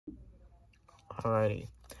Alrighty.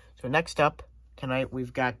 So next up tonight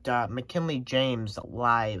we've got McKinley James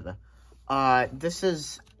live. This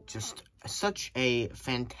is just such a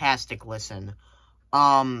fantastic listen.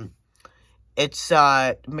 It's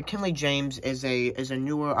McKinley James is a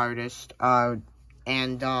newer artist. And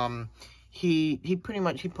he pretty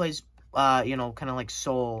much plays kind of like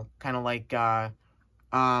soul, kind of like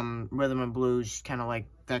rhythm and blues, kind of like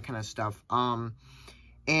that kind of stuff.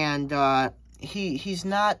 He's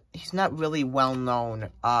not really well known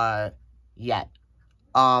yet.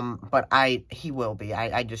 But he will be.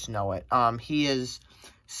 I just know it. He is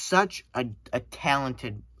such a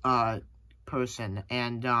talented person,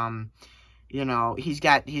 and he's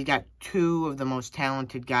got two of the most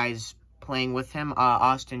talented guys playing with him.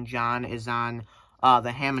 Austin John is on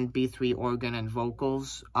the Hammond B3 organ and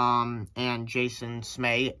vocals, and Jason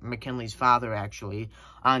Smay, McKinley's father, actually,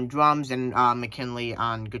 on drums, and McKinley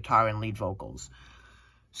on guitar and lead vocals.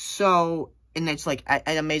 So, and it's like,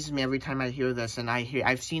 it amazes me every time I hear this, and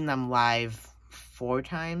I've seen them live 4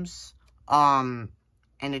 times, and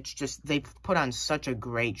it's just, they put on such a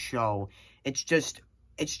great show. It's just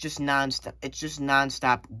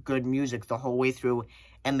nonstop good music the whole way through,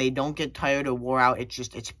 and they don't get tired or wore out.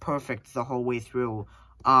 It's perfect the whole way through.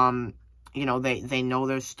 They know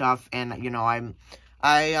their stuff, and I'm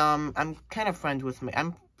kind of friends with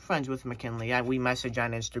McKinley. We message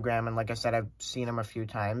on Instagram, and like I said, I've seen him a few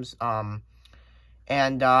times. I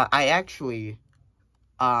actually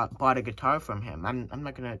bought a guitar from him. I'm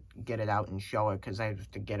not gonna get it out and show it because I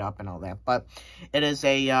have to get up and all that. But it is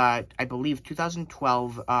a I believe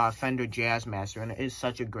 2012 Fender Jazzmaster, and it is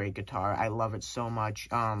such a great guitar. I love it so much.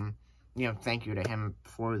 Thank you to him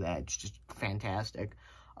for that. It's just fantastic.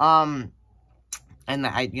 And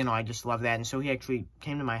I just love that. And so he actually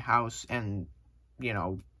came to my house, and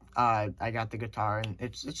I got the guitar, and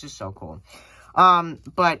it's just so cool.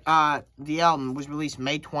 But the album was released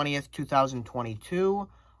May 20th, 2022.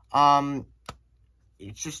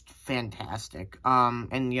 It's just fantastic.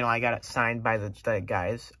 And I got it signed by the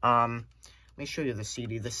guys. Let me show you the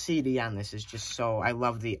CD. The CD on this is just so, I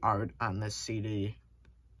love the art on this CD.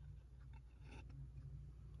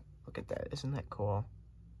 Look at that. Isn't that cool?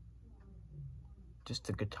 Just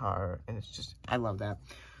the guitar, and it's just, I love that.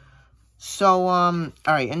 So, all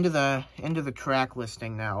right, into the track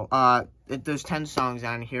listing now. There's 10 songs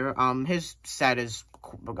on here. His set is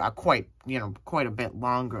quite a bit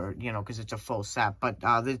longer, because it's a full set. But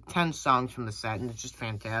there's 10 songs from the set, and it's just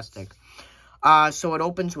fantastic. So it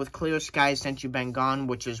opens with Clear Skies Since You've Been Gone,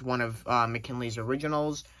 which is one of McKinley's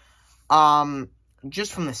originals.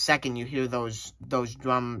 Just from the second you hear those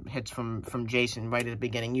drum hits from Jason right at the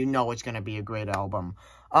beginning, you know it's going to be a great album.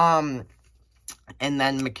 And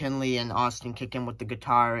then McKinley and Austin kick in with the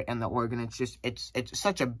guitar and the organ. It's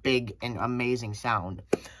such a big and amazing sound.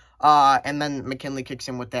 And then McKinley kicks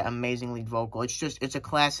in with that amazing lead vocal. It's a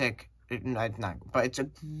classic, but it's a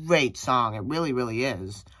great song. It really, really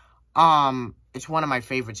is. It's one of my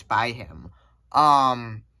favorites by him.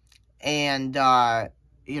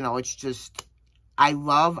 It's just,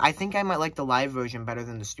 I think I might like the live version better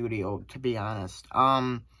than the studio, to be honest.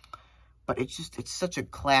 But it's such a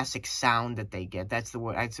classic sound that they get. That's the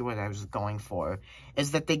word I was going for,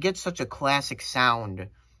 is that they get such a classic sound.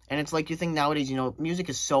 And it's like, you think nowadays, music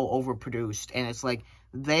is so overproduced, and it's like,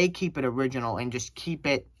 they keep it original and just keep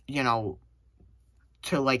it,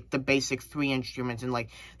 to like the basic 3 instruments, and like,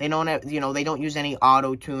 they don't have, they don't use any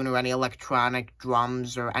auto-tune or any electronic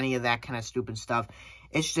drums or any of that kind of stupid stuff.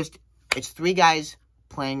 It's 3 guys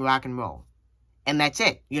playing rock and roll. And that's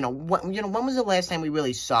it. When was the last time we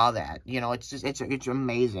really saw that? It's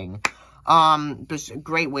amazing. Just a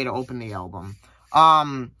great way to open the album.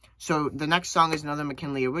 So the next song is another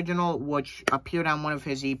McKinley original, which appeared on one of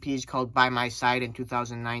his EPs called By My Side in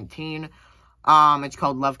 2019. It's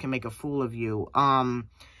called Love Can Make a Fool of You. And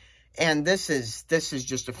this is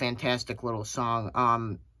just a fantastic little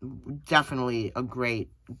song. Definitely a great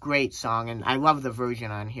song, and I love the version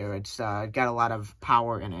on here. It's got a lot of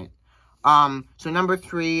power in it. So number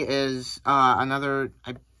 3 is another,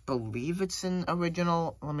 I believe it's an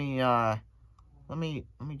original. Let me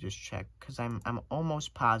just check, because I'm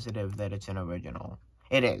almost positive that it's an original.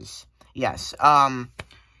 It is. Yes.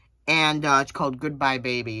 It's called Goodbye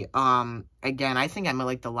Baby. Again, I think I might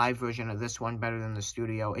like the live version of this one better than the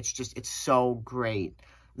studio. It's so great.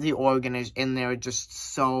 The organ is in there,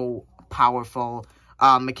 just so powerful.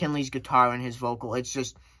 McKinley's guitar and his vocal, it's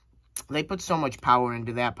just, they put so much power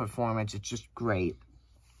into that performance. It's just great.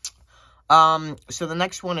 So the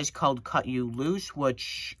next one is called Cut You Loose,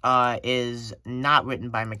 which is not written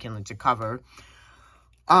by McKinley. It's a cover.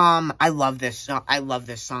 I love this song. I love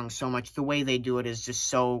this song so much. The way they do it is just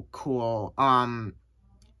so cool. And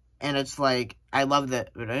it's like, I love the,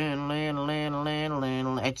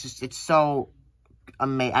 it's so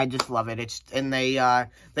amazing. I just love it. And they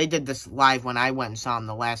did this live when I went and saw them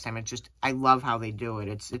the last time. I love how they do it.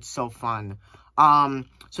 It's so fun.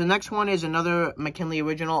 So next one is another McKinley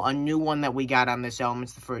original, a new one that we got on this album.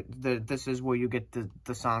 It's this is where you get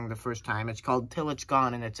the song the first time. It's called Till It's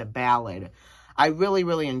Gone, and it's a ballad. I really,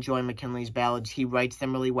 really enjoy McKinley's ballads. He writes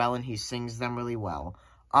them really well, and he sings them really well.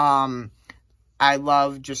 I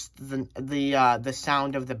love just the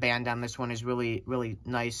sound of the band on this one is really, really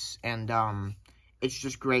nice, and it's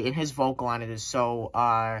just great. And his vocal on it is so,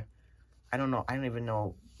 I don't even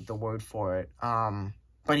know the word for it.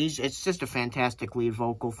 But it's just a fantastic lead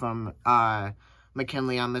vocal from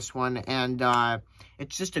McKinley on this one, and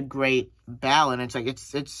it's just a great ballad. It's like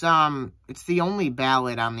it's the only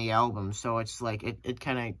ballad on the album, so it's like it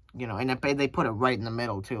kind of, you know, and they put it right in the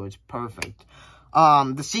middle too. It's perfect.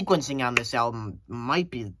 The sequencing on this album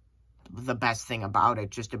might be the best thing about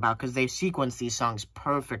it, just about because they sequence these songs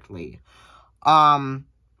perfectly. So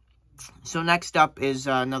next up is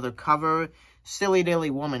another cover, Silly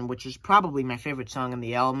Dilly Woman, which is probably my favorite song on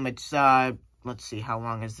the album. It's, let's see, how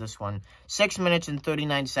long is this one? 6 minutes and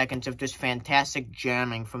 39 seconds of just fantastic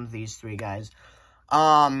jamming from these three guys.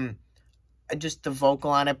 Just the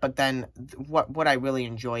vocal on it, but then what I really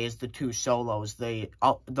enjoy is the two solos, the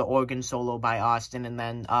organ solo by Austin, and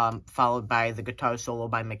then followed by the guitar solo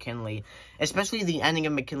by McKinley. Especially the ending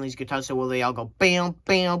of McKinley's guitar solo, where they all go bam,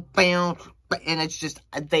 bam, bam, and it's just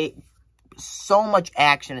so much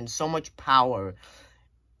action and so much power.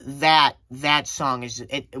 That song is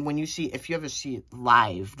when if you ever see it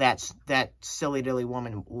live, that Silly Dilly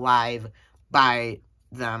Woman live by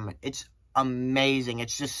them, it's amazing.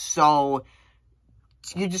 It's just so,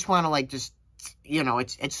 you just want to like just, you know,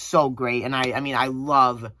 it's so great. And I mean I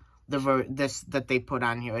love this that they put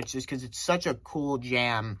on here. It's just because it's such a cool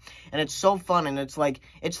jam, and it's so fun, and it's like,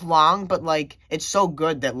 it's long, but like it's so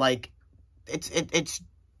good that like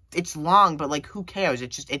it's long, but like who cares?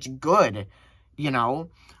 It's good, you know.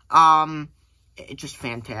 It's just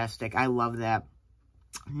fantastic. I love that.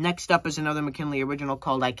 Next up is another McKinley original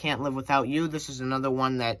called I Can't Live Without You. This is another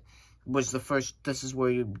one that was the first, this is where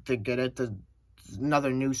you did get it,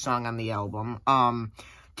 another new song on the album.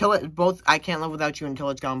 Both I Can't Live Without You and Till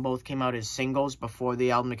It's Gone both came out as singles before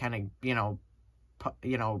the album to kind of, you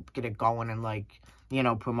know, get it going and like, you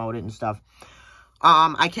know, promote it and stuff.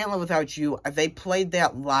 I Can't Live Without You, they played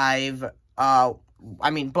that live, I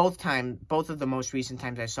mean, both of the most recent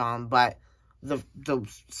times I saw them, but the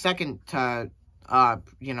second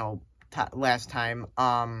you know, last time,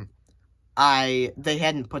 they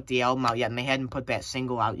hadn't put the album out yet, and they hadn't put that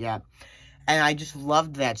single out yet, and I just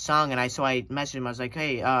loved that song, and so I messaged him, I was like,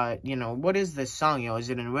 hey, you know, what is this song, you know,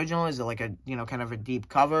 is it an original, is it like a, you know, kind of a deep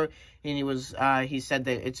cover, and he said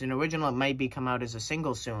that it's an original, it might come out as a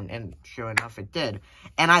single soon, and sure enough, it did,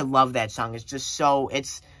 and I love that song. It's just so,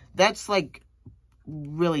 that's like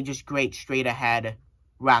really just great straight ahead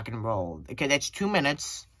rock and roll. Okay, that's 2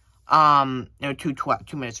 minutes, 2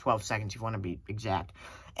 minutes 12 seconds if you want to be exact,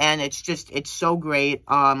 and it's so great.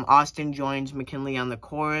 Austin joins McKinley on the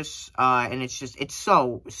chorus, and it's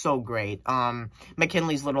so great.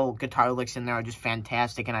 McKinley's little guitar licks in there are just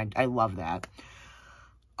fantastic, and I love that.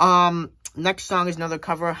 Next song is another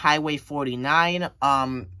cover, Highway 49.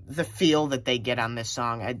 The feel that they get on this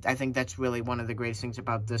song, I think that's really one of the greatest things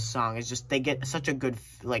about this song, is just they get such a good,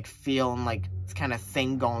 like, feel and, like, kind of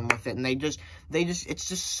thing going with it, and it's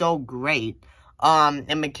just so great.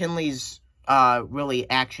 And McKinley's, really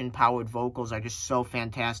action-powered vocals are just so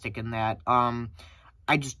fantastic in that.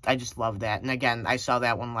 I just love that. And again, I saw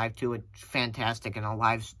that one live, too. It's fantastic, and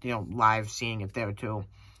live seeing it there, too.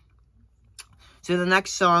 So the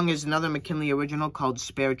next song is another McKinley original called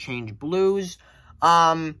Spare Change Blues.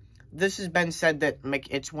 This has been said that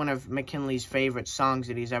it's one of McKinley's favorite songs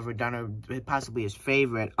that he's ever done, or possibly his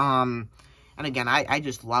favorite. And again, I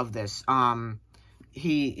just love this.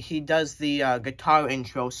 He does the guitar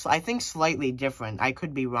intro, I think slightly different, I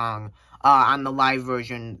could be wrong, on the live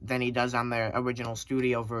version than he does on the original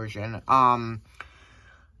studio version.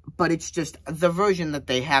 But it's just, the version that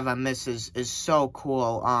they have on this is so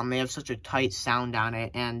cool. They have such a tight sound on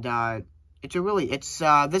it, and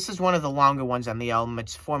this is one of the longer ones on the album.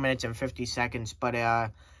 It's 4 minutes and 50 seconds, but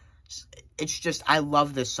it's just, I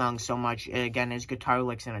love this song so much. And again, his guitar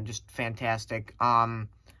licks in it are just fantastic.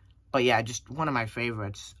 But yeah, just one of my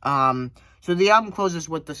favorites. So the album closes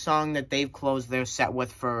with the song that they've closed their set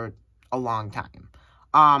with for a long time.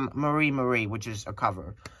 Marie Marie, which is a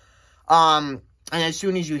cover. And as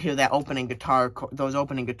soon as you hear that opening guitar, those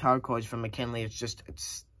opening guitar chords from McKinley, it's just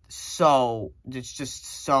so,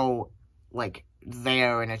 like,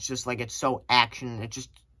 there, and it's just, like, it's so action, it's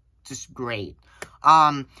just great.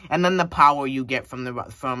 And then the power you get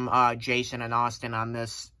from Jason and Austin on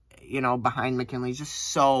this, you know, behind McKinley is just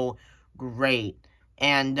so great.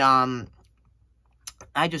 And,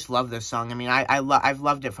 I just love this song. I mean, I've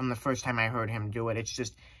loved it from the first time I heard him do it.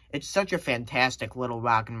 It's such a fantastic little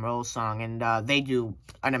rock and roll song, and they do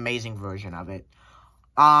an amazing version of it.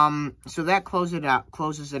 So that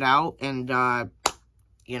closes it out, and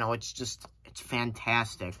you know, it's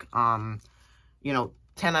fantastic. You know,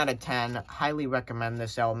 10 out of 10. Highly recommend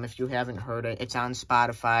this album if you haven't heard it. It's on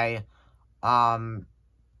Spotify.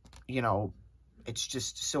 You know, it's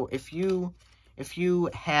just, so if you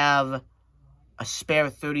have a spare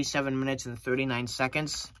 37 minutes and 39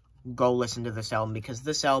 seconds, go listen to this album, because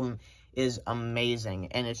this album is amazing,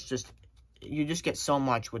 and it's just, you just get so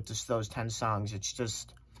much with just those 10 songs.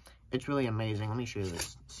 It's really amazing. Let me show you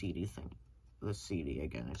this CD thing. This CD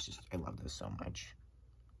again. I love this so much.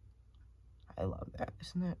 I love that.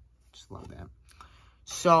 Isn't it? Just love that.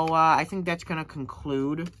 So, I think that's going to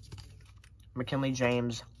conclude McKinley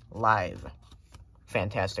James Live.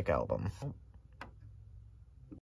 Fantastic album.